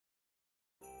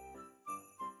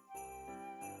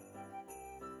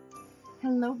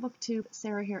Hello BookTube,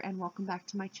 Sarah here, and welcome back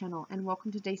to my channel, and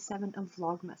welcome to day 7 of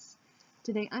Vlogmas.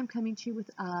 Today I'm coming to you with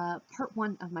part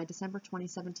 1 of my December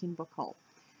 2017 book haul.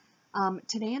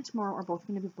 Today and tomorrow are both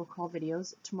going to be book haul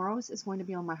videos. Tomorrow's is going to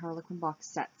be on my Harlequin box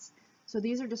sets. So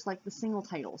these are just like the single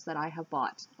titles that I have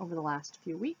bought over the last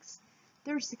few weeks.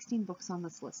 There are 16 books on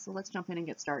this list, so let's jump in and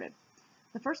get started.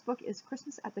 The first book is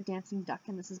Christmas at the Dancing Duck,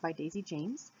 and this is by Daisy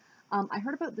James. I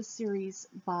heard about this series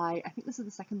by, I think this is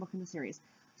the second book in the series,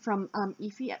 from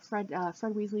Effie at Fred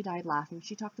Weasley Died Laughing.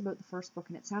 She talked about the first book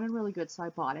and it sounded really good, so I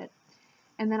bought it.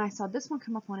 And then I saw this one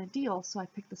come up on a deal, so I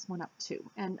picked this one up too.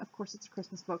 And of course it's a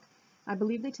Christmas book. I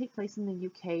believe they take place in the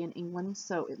UK and England,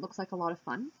 so it looks like a lot of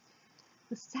fun.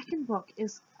 The second book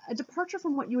is a departure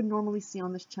from what you would normally see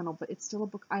on this channel, but it's still a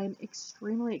book I am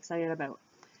extremely excited about.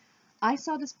 I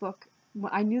saw this book,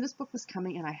 I knew this book was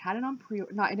coming, and I had it on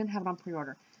pre-order. No, I didn't have it on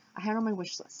pre-order. I had it on my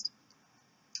wish list.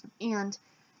 And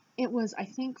it was, I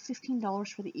think, $15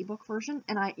 for the ebook version,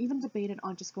 and I even debated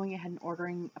on just going ahead and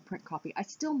ordering a print copy. I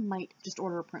still might just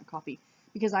order a print copy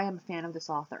because I am a fan of this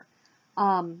author.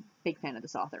 Big fan of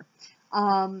this author.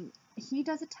 He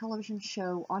does a television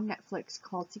show on Netflix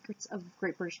called Secrets of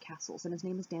Great British Castles, and his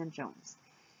name is Dan Jones.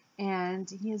 And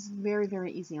he is very,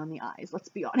 very easy on the eyes, let's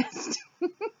be honest.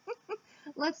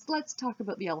 Let's talk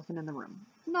about the elephant in the room.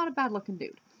 Not a bad looking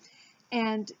dude.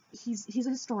 And he's a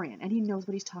historian, and he knows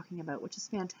what he's talking about, which is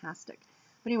fantastic.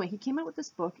 But anyway, he came out with this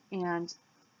book, and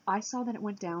I saw that it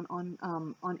went down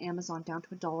on Amazon down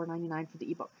to $1.99 for the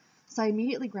ebook. So I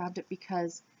immediately grabbed it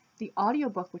because the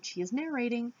audiobook, which he is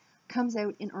narrating, comes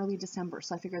out in early December.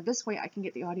 So I figured this way I can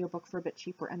get the audiobook for a bit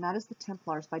cheaper, and that is The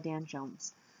Templars by Dan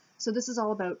Jones. So this is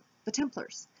all about the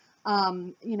Templars,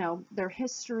 you know, their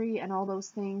history and all those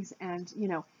things. And, you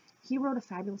know, he wrote a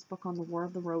fabulous book on the War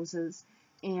of the Roses.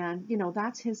 And, you know,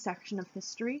 that's his section of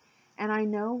history. And I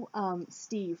know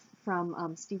Steve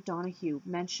from Steve Donahue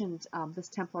mentioned this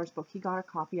Templars book. He got a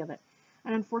copy of it.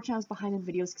 And unfortunately, I was behind in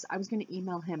videos because I was going to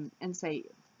email him and say,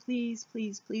 please,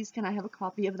 please, please, can I have a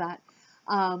copy of that?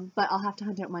 But I'll have to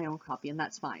hunt out my own copy, and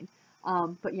that's fine.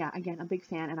 But yeah, again, a big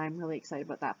fan, and I'm really excited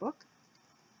about that book.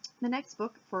 The next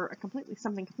book, for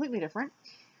something completely different,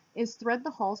 is Thread the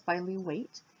Halls by Lee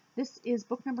Waite. This is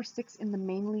book number 6 in the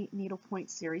Mainly Needlepoint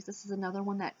series. This is another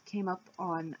one that came up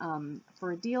on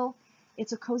for a deal.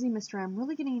 It's a cozy mystery. I'm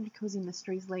really getting into cozy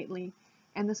mysteries lately,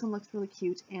 and this one looks really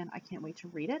cute, and I can't wait to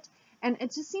read it. And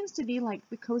it just seems to be like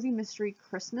the cozy mystery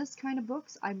Christmas kind of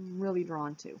books I'm really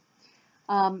drawn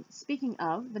to. Speaking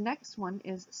of, the next one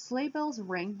is Sleigh Bells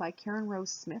Ring by Karen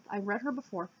Rose Smith. I've read her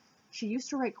before. She used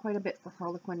to write quite a bit for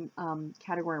Harlequin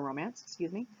category romance,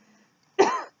 excuse me.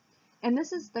 And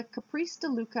this is the Caprice de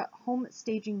Luca Home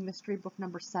Staging Mystery book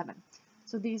number 7.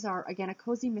 So these are, again, a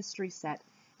cozy mystery set.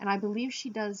 And I believe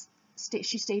she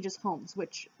stages homes,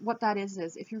 which what that is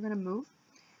if you're going to move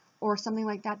or something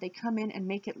like that, they come in and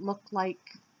make it look like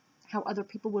how other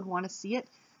people would want to see it.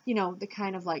 You know, the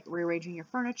kind of like rearranging your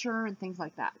furniture and things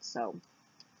like that. So,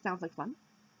 sounds like fun.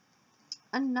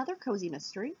 Another cozy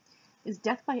mystery is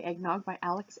Death by Eggnog by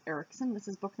Alex Erickson. This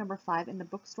is book number 5 in the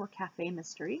Bookstore Cafe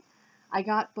Mystery. I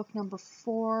got book number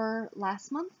 4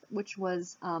 last month, which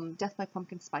was Death by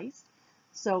Pumpkin Spice.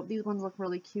 So these ones look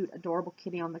really cute. Adorable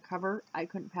kitty on the cover. I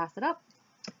couldn't pass it up.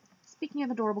 Speaking of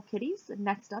adorable kitties,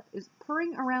 next up is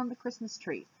Purring Around the Christmas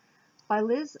Tree by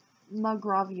Liz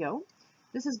Mugavero.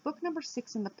 This is book number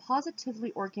 6 in the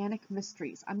Pawsitively Organic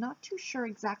Mysteries. I'm not too sure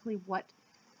exactly what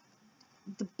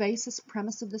the basis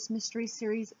premise of this mystery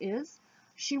series is.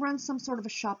 She runs some sort of a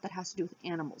shop that has to do with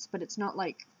animals, but it's not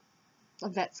like a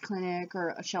vet's clinic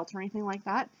or a shelter or anything like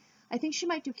that. I think she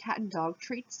might do cat and dog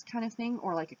treats kind of thing,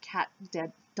 or like a cat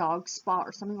dead dog spa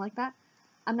or something like that.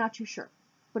 I'm not too sure,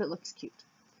 but it looks cute.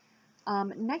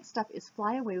 Next up is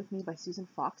Fly Away With Me by Susan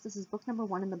Fox. This is book number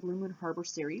 1 in the Blue Moon Harbor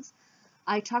series.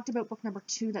 I talked about book number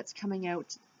 2 that's coming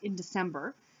out in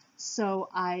December. So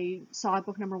I saw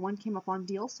book number 1 came up on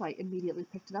deal, so I immediately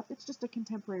picked it up. It's just a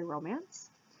contemporary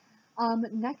romance.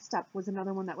 Next up was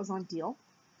another one that was on deal.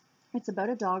 It's About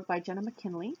a Dog by Jenn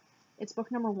McKinlay. It's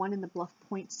book number 1 in the Bluff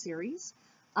Point series.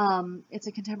 It's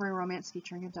a contemporary romance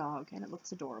featuring a dog, and it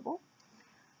looks adorable.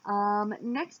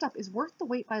 Next up is Worth the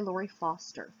Wait by Lori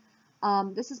Foster.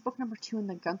 This is book number 2 in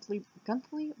the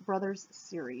Guthrie Brothers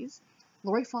series.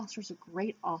 Lori Foster's a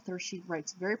great author. She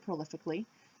writes very prolifically,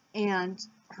 and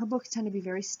her books tend to be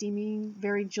very steamy,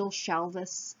 very Jill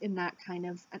Shalvis in that kind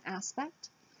of an aspect.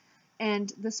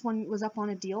 And this one was up on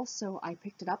a deal, so I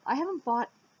picked it up. I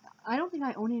don't think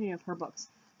I own any of her books,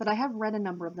 but I have read a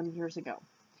number of them years ago.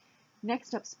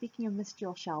 Next up, speaking of Miss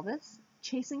Jill Shalvis,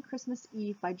 Chasing Christmas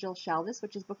Eve by Jill Shalvis,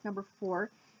 which is book number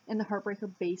 4 in the Heartbreaker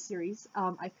Bay series.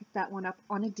 I picked that one up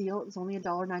on a deal. It was only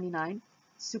 $1.99.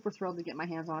 super thrilled to get my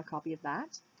hands on a copy of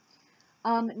that.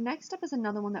 Next up is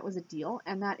another one that was a deal,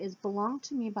 and that is Belong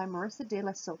to Me by Marisa de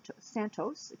los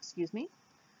Santos,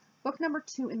 book number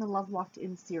 2 in the Love Walked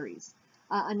In series.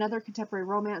 Another contemporary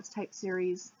romance type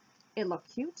series. It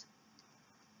looked cute.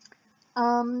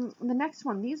 The next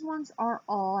one, these ones are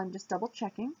all, I'm just double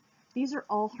checking, these are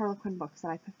all Harlequin books that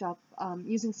I picked up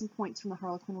using some points from the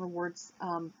Harlequin Rewards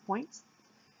points.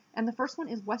 And the first one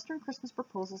is Western Christmas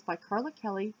Proposals by Carla,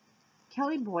 Kelly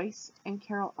Boyce, and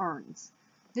Carol Arens.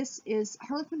 This is,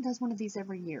 Harlequin does one of these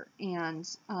every year, and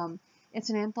it's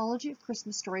an anthology of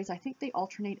Christmas stories. I think they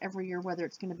alternate every year, whether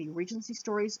it's going to be Regency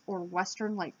stories or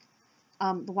Western, like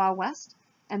the Wild West.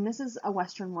 And this is a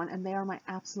Western one, and they are my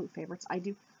absolute favorites.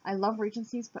 I love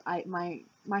Regencies, but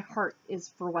my heart is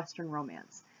for Western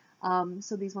romance.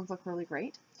 So these ones look really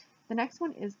great. The next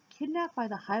one is Kidnapped by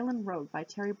the Highland Road by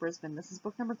Terri Brisbin. This is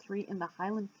book number 3 in the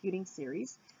Highland Feuding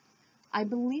series. I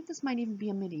believe this might even be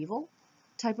a medieval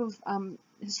type of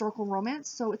historical romance,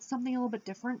 so it's something a little bit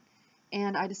different,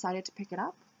 and I decided to pick it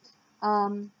up.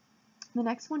 The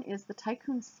next one is The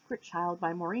Tycoon Secret Child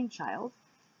by Maureen Child.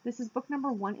 This is book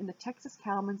number 1 in the Texas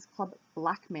Cattleman's Club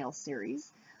Blackmail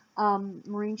series.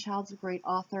 Maureen Child's a great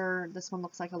author. This one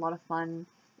looks like a lot of fun.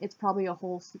 It's probably a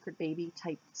whole secret baby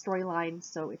type storyline,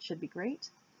 so it should be great.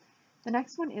 The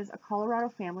next one is A Colorado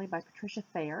Family by Patricia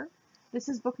Thayer. This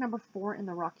is book number 4 in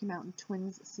the Rocky Mountain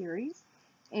Twins series.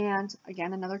 And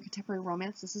again, another contemporary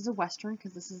romance. This is a Western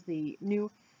because this is the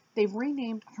new, they've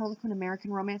renamed Harlequin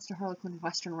American Romance to Harlequin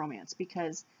Western Romance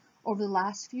because over the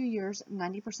last few years,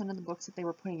 90% of the books that they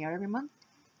were putting out every month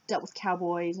dealt with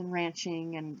cowboys and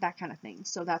ranching and that kind of thing.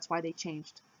 So that's why they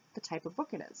changed the type of book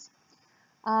it is.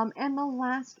 And the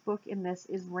last book in this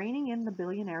is Reining in the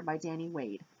Billionaire by Danny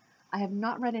Wade. I have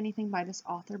not read anything by this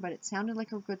author, but it sounded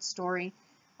like a good story.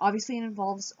 Obviously, it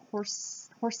involves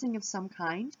horsing of some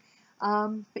kind.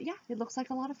 But yeah, it looks like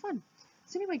a lot of fun.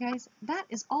 So anyway, guys, that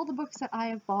is all the books that I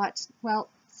have bought, well,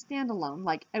 standalone,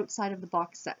 like outside of the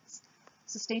box sets.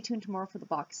 So stay tuned tomorrow for the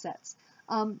box sets.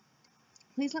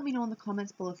 Please let me know in the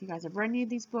comments below if you guys have read any of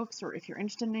these books or if you're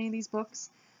interested in any of these books.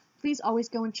 Please always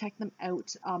go and check them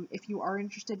out if you are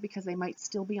interested because they might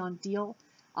still be on deal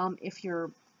if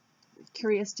you're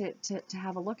curious to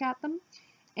have a look at them.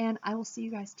 And I will see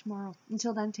you guys tomorrow.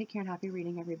 Until then, take care and happy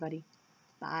reading, everybody.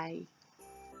 Bye.